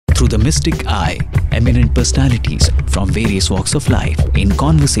through the mystic eye, eminent personalities from various walks of life in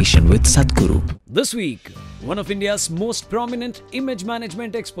conversation with Sadhguru. This week, one of India's most prominent image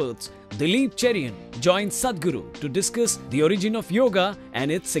management experts, Dilip Cherian, joins Sadhguru to discuss the origin of yoga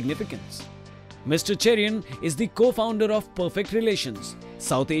and its significance. Mr. Cherian is the co-founder of Perfect Relations,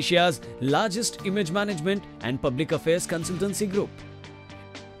 South Asia's largest image management and public affairs consultancy group.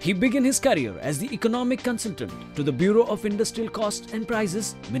 He began his career as the economic consultant to the Bureau of Industrial Cost and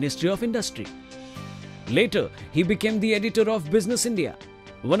Prices, Ministry of Industry. Later, he became the editor of Business India,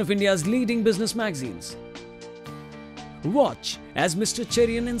 one of India's leading business magazines. Watch as Mr.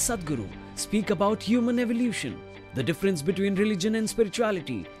 Cherian and Sadhguru speak about human evolution, the difference between religion and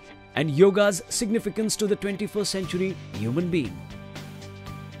spirituality, and yoga's significance to the 21st century human being.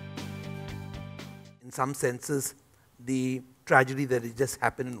 In some senses, the tragedy that has just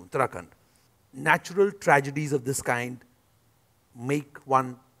happened in Uttarakhand. Natural tragedies of this kind make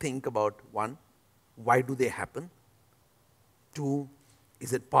one think about, one, why do they happen? Two,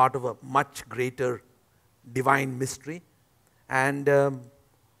 is it part of a much greater divine mystery? And to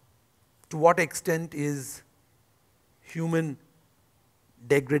what extent is human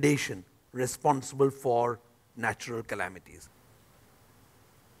degradation responsible for natural calamities?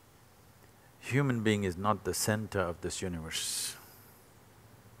 Human being is not the center of this universe.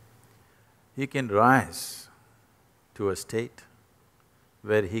 He can rise to a state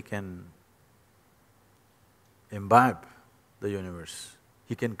where he can imbibe the universe.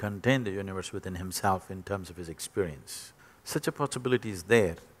 He can contain the universe within himself in terms of his experience. Such a possibility is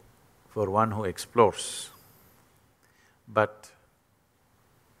there for one who explores. But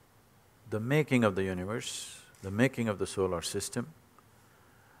the making of the universe, the making of the solar system,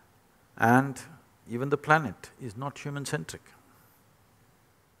 and even the planet is not human-centric.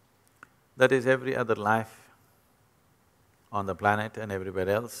 That is, every other life on the planet and everywhere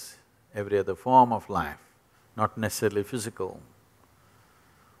else, every other form of life, not necessarily physical,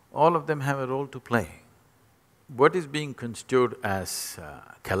 all of them have a role to play. What is being construed as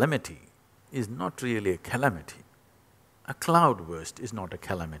calamity is not really a calamity. A cloudburst is not a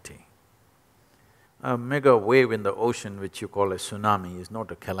calamity. A mega wave in the ocean which you call a tsunami is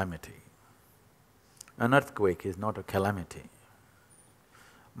not a calamity. An earthquake is not a calamity.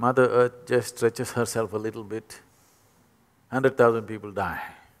 Mother Earth just stretches herself a little bit, 100,000 people die,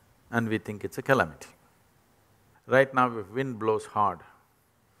 and we think it's a calamity. Right now, if wind blows hard,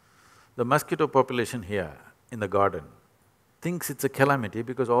 the mosquito population here in the garden thinks it's a calamity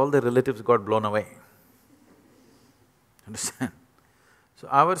because all their relatives got blown away. Understand? So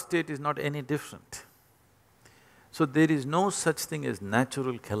our state is not any different. So there is no such thing as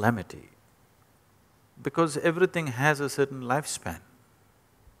natural calamity, because everything has a certain lifespan.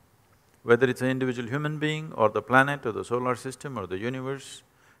 Whether it's an individual human being or the planet or the solar system or the universe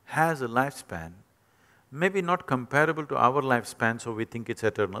has a lifespan, maybe not comparable to our lifespan, so we think it's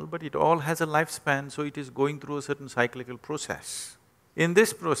eternal, but it all has a lifespan, so it is going through a certain cyclical process. In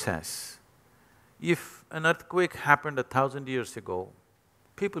this process, if an earthquake happened 1,000 years ago,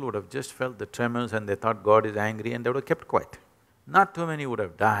 people would have just felt the tremors and they thought God is angry and they would have kept quiet. Not too many would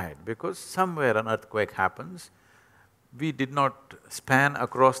have died because somewhere an earthquake happens. We did not span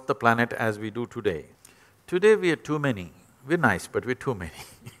across the planet as we do today. Today we are too many. We're nice, but we're too many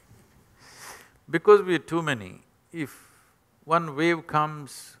Because we're too many, if one wave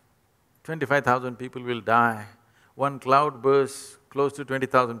comes, 25,000 people will die, one cloud bursts, close to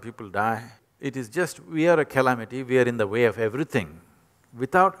 20,000 people die. It is just, we are a calamity, we are in the way of everything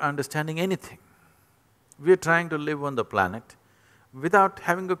without understanding anything. We are trying to live on the planet without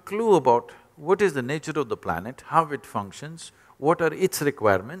having a clue about what is the nature of the planet, how it functions, what are its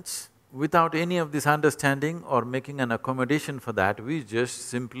requirements. Without any of this understanding or making an accommodation for that, we just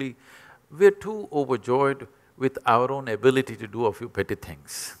simply… we're too overjoyed with our own ability to do a few petty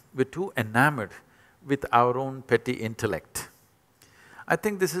things. We're too enamored with our own petty intellect. I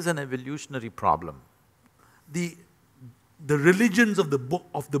think this is an evolutionary problem. The religions of the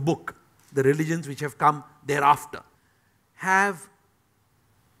book, the religions which have come thereafter, have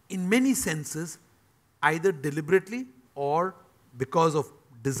in many senses, either deliberately or because of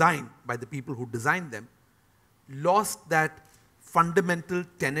design by the people who designed them, lost that fundamental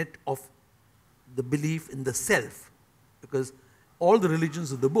tenet of the belief in the self, because all the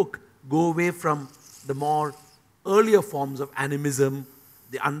religions of the book go away from the more earlier forms of animism,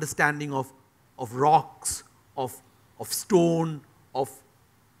 the understanding of rocks, of stone, of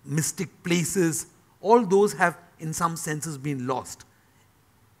mystic places. All those have in some senses been lost.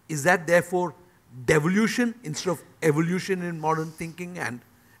 Is that therefore devolution instead of evolution in modern thinking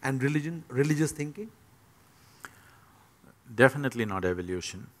and religious thinking? Definitely not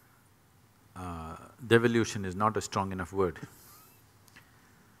evolution. devolution is not a strong enough word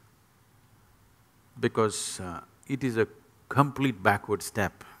because it is a complete backward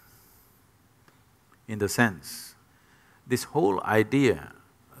step in the sense, this whole idea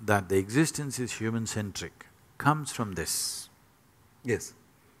that the existence is human-centric comes from this. Yes.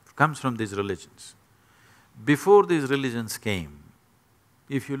 Comes from these religions. Before these religions came,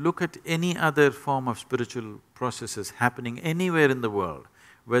 if you look at any other form of spiritual processes happening anywhere in the world,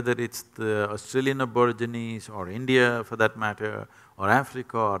 whether it's the Australian Aborigines or India for that matter, or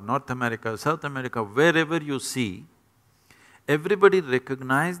Africa or North America, South America, wherever you see, everybody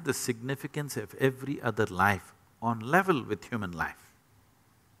recognized the significance of every other life on level with human life.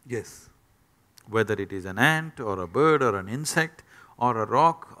 Yes. Whether it is an ant or a bird or an insect or a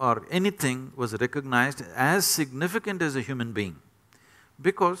rock or anything was recognized as significant as a human being.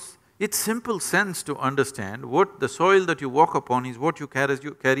 Because it's simple sense to understand what the soil that you walk upon is what you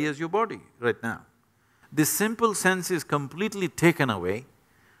carry as your body right now. This simple sense is completely taken away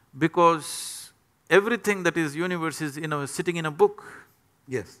because everything that is universe is, sitting in a book.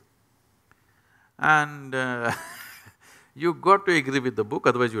 Yes. And you got to agree with the book,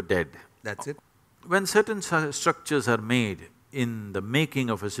 otherwise you're dead. That's it. When certain structures are made in the making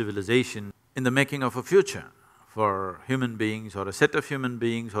of a civilization, in the making of a future for human beings or a set of human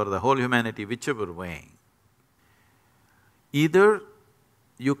beings or the whole humanity, whichever way, either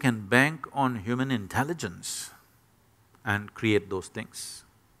you can bank on human intelligence and create those things,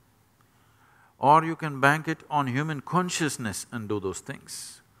 or you can bank it on human consciousness and do those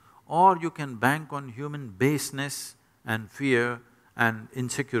things, or you can bank on human baseness and fear and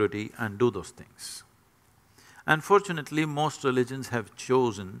insecurity and do those things. Unfortunately, most religions have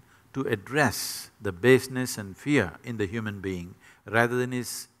chosen to address the baseness and fear in the human being rather than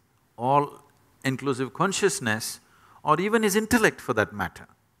his all-inclusive consciousness or even his intellect for that matter.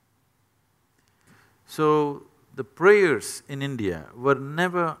 So, the prayers in India were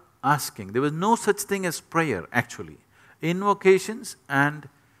never asking, there was no such thing as prayer actually. Invocations and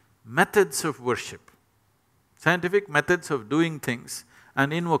methods of worship, scientific methods of doing things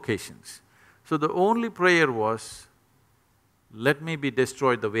and invocations. So the only prayer was, let me be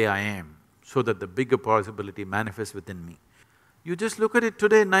destroyed the way I am, so that the bigger possibility manifests within me. You just look at it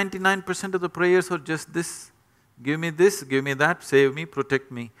today, 99% of the prayers are just this, give me that, save me,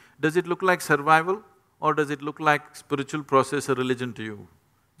 protect me. Does it look like survival or does it look like spiritual process or religion to you?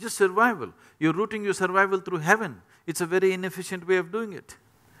 Just survival. You're routing your survival through heaven. It's a very inefficient way of doing it.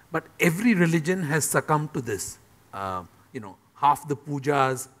 But every religion has succumbed to this. Half the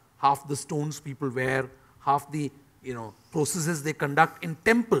pujas, half the stones people wear, half the processes they conduct in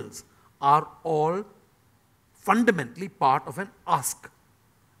temples are all fundamentally part of an ask.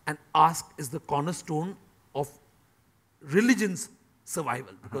 An ask is the cornerstone of religion's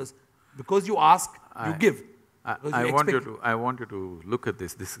survival because you ask, you give. I want you to look at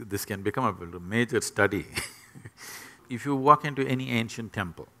this. This can become a major study. If you walk into any ancient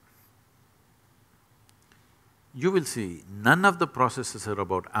temple, you will see none of the processes are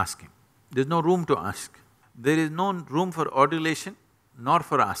about asking. There's no room to ask. There is no room for adulation nor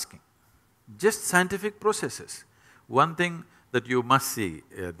for asking. Just scientific processes. One thing that you must see,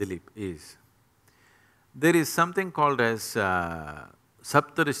 Dilip, is there is something called as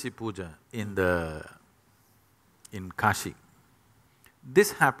Saptarishi Puja in Kashi.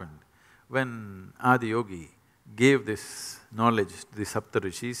 This happened when Adi Yogi gave this knowledge to the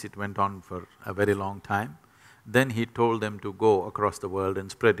Saptarishis. It went on for a very long time. Then he told them to go across the world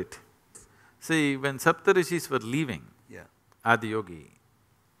and spread it. See, when Saptarishis were leaving Adi Yogi,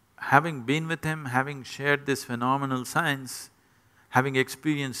 having been with him, having shared this phenomenal science, having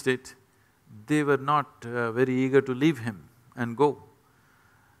experienced it, they were not very eager to leave him and go.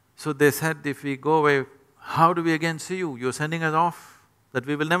 So they said, if we go away, how do we again see you? You're sending us off, that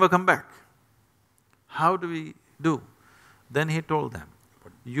we will never come back. How do we do? Then he told them,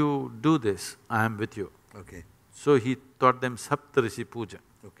 you do this, I am with you. Okay. So he taught them Saptarishi Puja.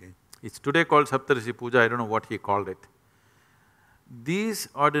 Okay. It's today called Saptarishi Puja, I don't know what he called it. These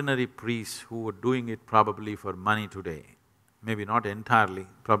ordinary priests who were doing it probably for money today, maybe not entirely,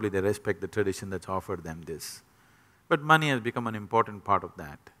 probably they respect the tradition that's offered them this, but money has become an important part of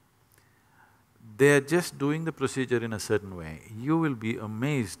that. They are just doing the procedure in a certain way. You will be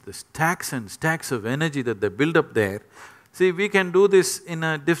amazed, the stacks and stacks of energy that they build up there. See, we can do this in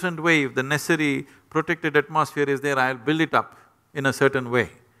a different way. If the necessary protected atmosphere is there, I'll build it up in a certain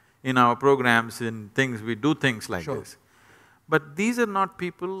way. In our programs, in things, we do things like this. But these are not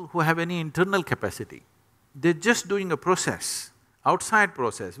people who have any internal capacity. They're just doing a process, outside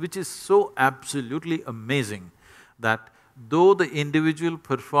process, which is so absolutely amazing that though the individual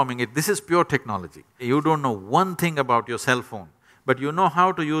performing it, this is pure technology. You don't know one thing about your cell phone, but you know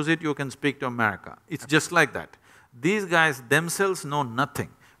how to use it, you can speak to America. It's just like that. These guys themselves know nothing,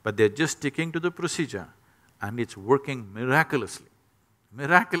 but they're just sticking to the procedure and it's working miraculously.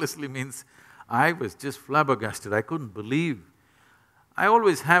 Miraculously means I was just flabbergasted, I couldn't believe. I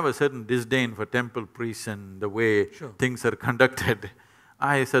always have a certain disdain for temple priests and the way things are conducted.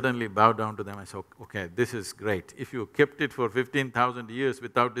 I suddenly bow down to them, I say, okay, this is great. If you kept it for 15,000 years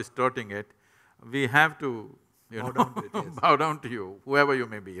without distorting it, we have to, bow down to it, yes. bow down to you, whoever you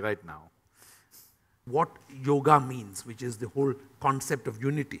may be right now. What yoga means, which is the whole concept of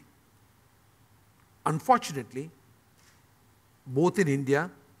unity. Unfortunately, both in India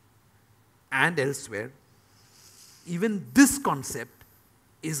and elsewhere, even this concept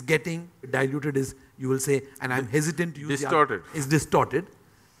is getting diluted, is you will say, and I'm hesitant to use distorted. Is distorted,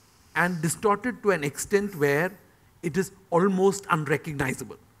 and distorted to an extent where it is almost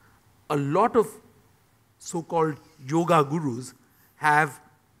unrecognizable. A lot of so-called yoga gurus have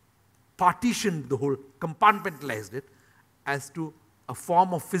partitioned the whole, compartmentalized it as to a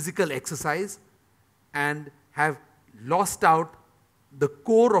form of physical exercise and have lost out the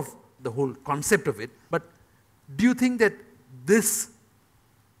core of the whole concept of it. But do you think that this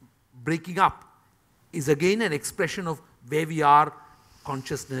breaking up is again an expression of where we are,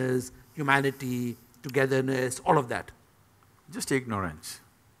 consciousness, humanity, togetherness, all of that? Just ignorance.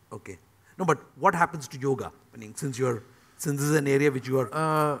 Okay. No, but what happens to yoga? I mean, since this is an area which you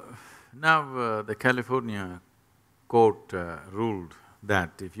are… Now the California court ruled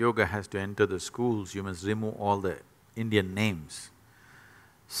that if yoga has to enter the schools, you must remove all the Indian names.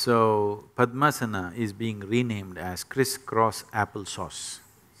 So Padmasana is being renamed as crisscross applesauce.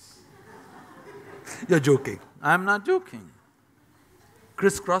 You're joking. I'm not joking.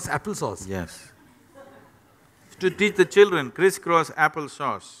 Crisscross applesauce. Yes. To teach the children crisscross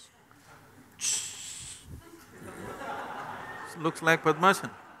applesauce. Looks like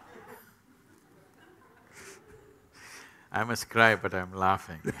Padmasana. I must cry, but I'm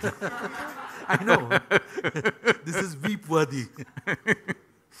laughing. I know. This is weep-worthy.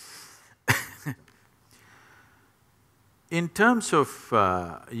 In terms of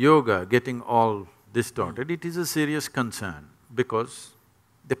yoga getting all distorted, it is a serious concern because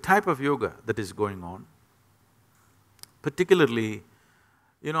the type of yoga that is going on, particularly,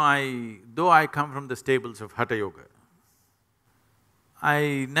 though I come from the stables of Hatha Yoga,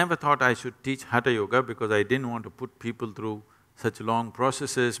 I never thought I should teach Hatha Yoga because I didn't want to put people through such long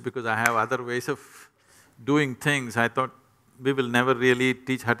processes because I have other ways of doing things. I thought we will never really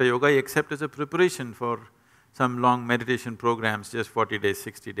teach Hatha Yoga except as a preparation for some long meditation programs, just 40 days,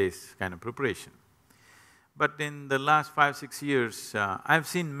 60 days kind of preparation. But in the last 5–6 years, I've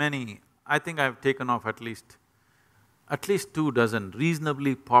seen many, I think I've taken off at least 2 dozen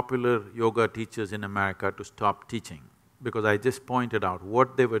reasonably popular yoga teachers in America to stop teaching because I just pointed out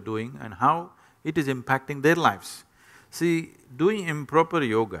what they were doing and how it is impacting their lives. See, doing improper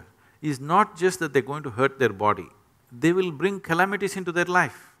yoga is not just that they're going to hurt their body, they will bring calamities into their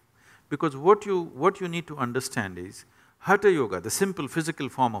life. Because what you need to understand is, Hatha Yoga, the simple physical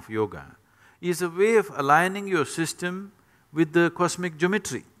form of yoga, is a way of aligning your system with the cosmic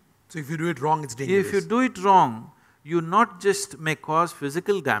geometry. So if you do it wrong, it's dangerous. If you do it wrong, you not just may cause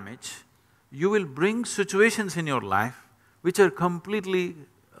physical damage, you will bring situations in your life which are completely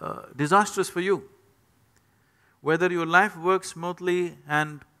disastrous for you. Whether your life works smoothly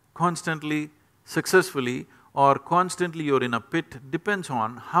and constantly, successfully, or constantly you're in a pit depends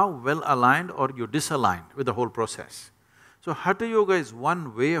on how well aligned or you're disaligned with the whole process. So Hatha Yoga is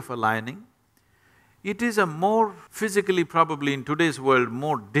one way of aligning. It is a more physically, probably in today's world,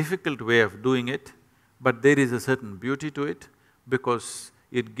 more difficult way of doing it, but there is a certain beauty to it because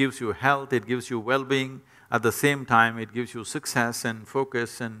it gives you health, it gives you well-being, at the same time it gives you success and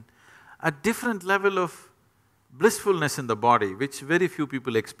focus and a different level of blissfulness in the body, which very few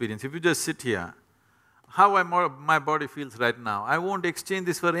people experience. If you just sit here, how my body feels right now, I won't exchange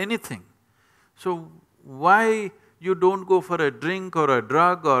this for anything. So why you don't go for a drink or a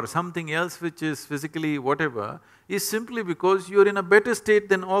drug or something else which is physically whatever, is simply because you're in a better state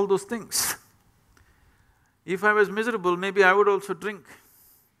than all those things. If I was miserable, maybe I would also drink.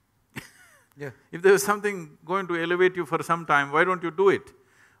 Yeah. If there was something going to elevate you for some time, why don't you do it?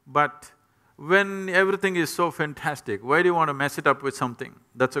 But when everything is so fantastic, why do you want to mess it up with something?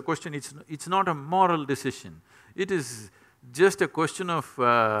 That's a question, it's not a moral decision. It is just a question of…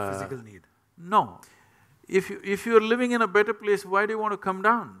 physical need. No. If you're living in a better place, why do you want to come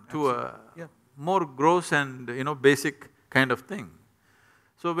down to a more gross and, basic kind of thing?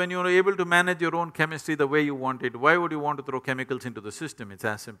 So when you're able to manage your own chemistry the way you want it, why would you want to throw chemicals into the system? It's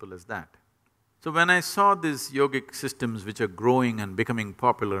as simple as that. So when I saw these yogic systems which are growing and becoming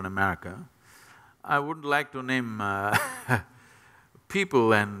popular in America, I wouldn't like to name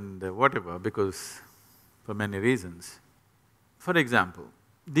people and whatever, because for many reasons. For example,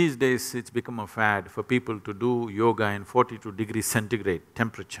 these days it's become a fad for people to do yoga in 42 degrees centigrade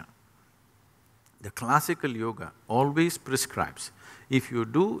temperature. The classical yoga always prescribes, if you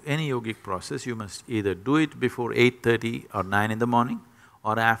do any yogic process, you must either do it before 8:30 or 9 in the morning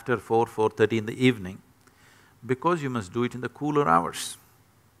or after 4:30 in the evening, because you must do it in the cooler hours.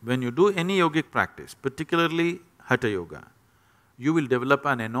 When you do any yogic practice, particularly Hatha Yoga, you will develop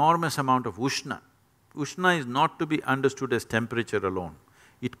an enormous amount of Ushna. Ushna is not to be understood as temperature alone.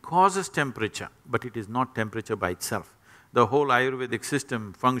 It causes temperature, but it is not temperature by itself. The whole Ayurvedic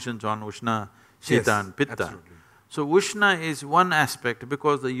system functions on Ushna, Shita and Pitta. Absolutely. So Ushna is one aspect,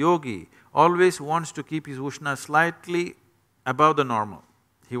 because the yogi always wants to keep his Ushna slightly above the normal.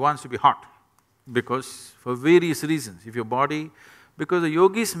 He wants to be hot, because for various reasons, if your body… Because the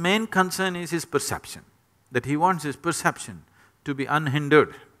yogi's main concern is his perception, that he wants his perception to be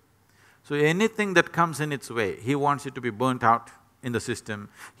unhindered. So anything that comes in its way, he wants it to be burnt out in the system.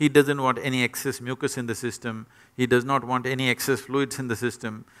 He doesn't want any excess mucus in the system, he does not want any excess fluids in the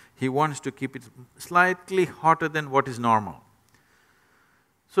system, he wants to keep it slightly hotter than what is normal.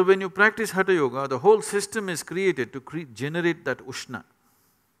 So when you practice Hatha Yoga, the whole system is created to generate that Ushna.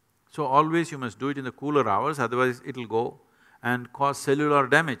 So always you must do it in the cooler hours, otherwise it'll go and cause cellular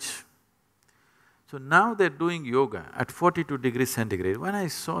damage. So now they're doing yoga at 42 degrees centigrade. When I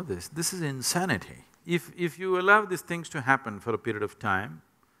saw this is insanity. If you allow these things to happen for a period of time,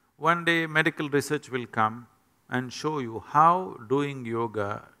 one day medical research will come and show you how doing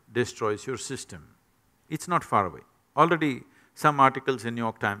yoga destroys your system. It's not far away. Already some articles in New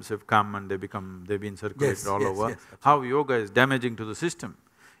York Times have come and they've been circulated all over, how yoga is damaging to the system.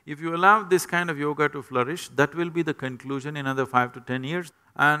 If you allow this kind of yoga to flourish, that will be the conclusion in another 5 to 10 years,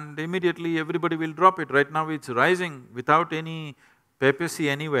 and immediately everybody will drop it. Right now it's rising without any papacy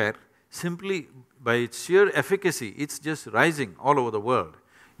anywhere, simply by its sheer efficacy, it's just rising all over the world.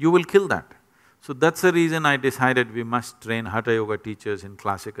 You will kill that. So that's the reason I decided we must train Hatha Yoga teachers in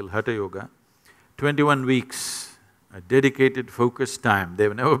classical Hatha Yoga. 21 weeks, a dedicated, focused time.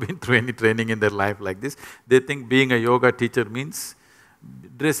 They've never been through any training in their life like this. They think being a yoga teacher means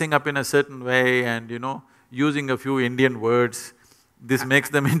dressing up in a certain way and, using a few Indian words. This makes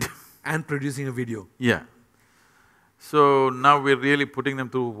them into… And producing a video. Yeah. So now we're really putting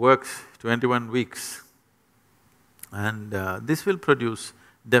them through works, 21 weeks. And this will produce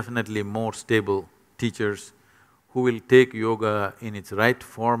definitely more stable teachers who will take yoga in its right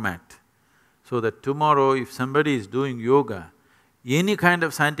format, so that tomorrow if somebody is doing yoga, any kind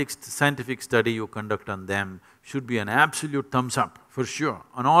of scientific study you conduct on them should be an absolute thumbs up, for sure,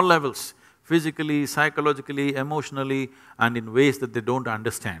 on all levels, physically, psychologically, emotionally, and in ways that they don't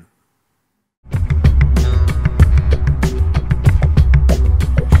understand.